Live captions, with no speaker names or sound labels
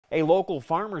A local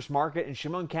farmers market in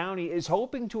Chemung County is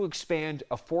hoping to expand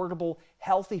affordable,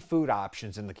 healthy food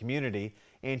options in the community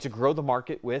and to grow the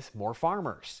market with more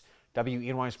farmers.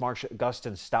 WENY's Marcia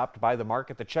Augustin stopped by the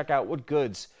market to check out what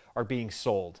goods are being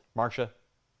sold. Marcia?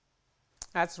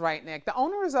 That's right, Nick. The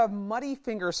owners of Muddy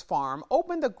Fingers Farm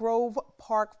opened the Grove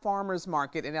Park Farmers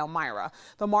Market in Elmira.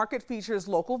 The market features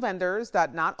local vendors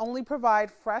that not only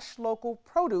provide fresh local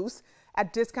produce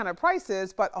at discounted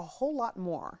prices, but a whole lot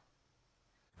more.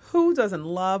 Who doesn't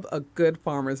love a good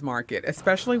farmer's market,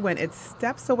 especially when it's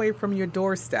steps away from your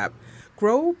doorstep?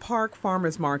 Grove Park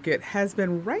Farmers Market has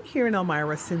been right here in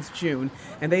Elmira since June,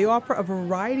 and they offer a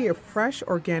variety of fresh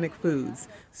organic foods.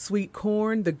 Sweet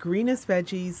corn, the greenest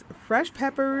veggies, fresh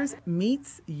peppers,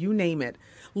 meats, you name it.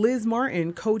 Liz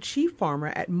Martin, co-chief farmer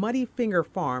at Muddy Finger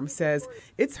Farm, says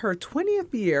it's her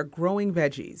 20th year growing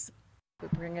veggies. We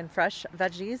bring in fresh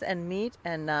veggies and meat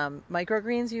and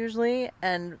microgreens usually,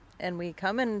 and we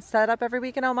come and set up every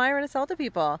week in Elmira to sell to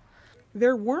people.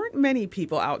 There weren't many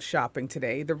people out shopping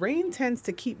today. The rain tends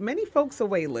to keep many folks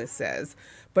away, Liz says,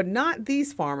 but not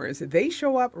these farmers. They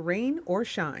show up rain or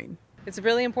shine. It's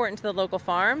really important to the local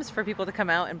farms for people to come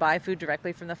out and buy food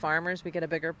directly from the farmers. We get a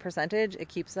bigger percentage. It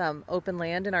keeps open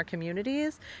land in our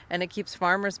communities, and it keeps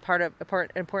farmers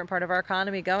important part of our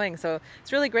economy going. So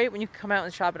it's really great when you come out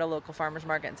and shop at a local farmers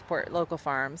market and support local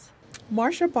farms.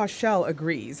 Marcia Boschel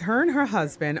agrees. Her and her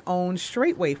husband own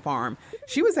Straightway Farm.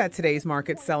 She was at today's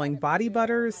market selling body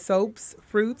butters, soaps,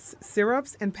 fruits,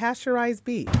 syrups, and pasteurized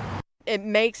beef. It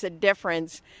makes a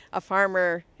difference. A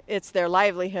farmer, it's their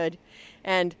livelihood.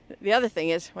 And the other thing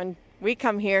is, when we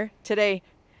come here today,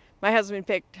 my husband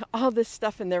picked all this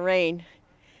stuff in the rain,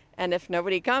 and if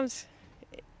nobody comes,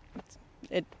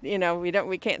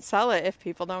 we can't sell it if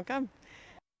people don't come.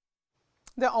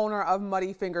 The owner of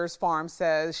Muddy Fingers Farm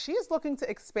says she is looking to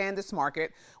expand this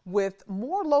market with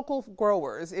more local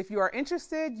growers. If you are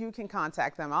interested, you can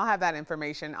contact them. I'll have that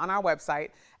information on our website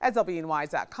at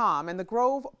WENY.com. And the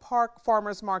Grove Park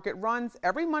Farmers Market runs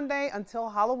every Monday until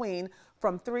Halloween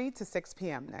from 3 to 6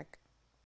 p.m. Nick.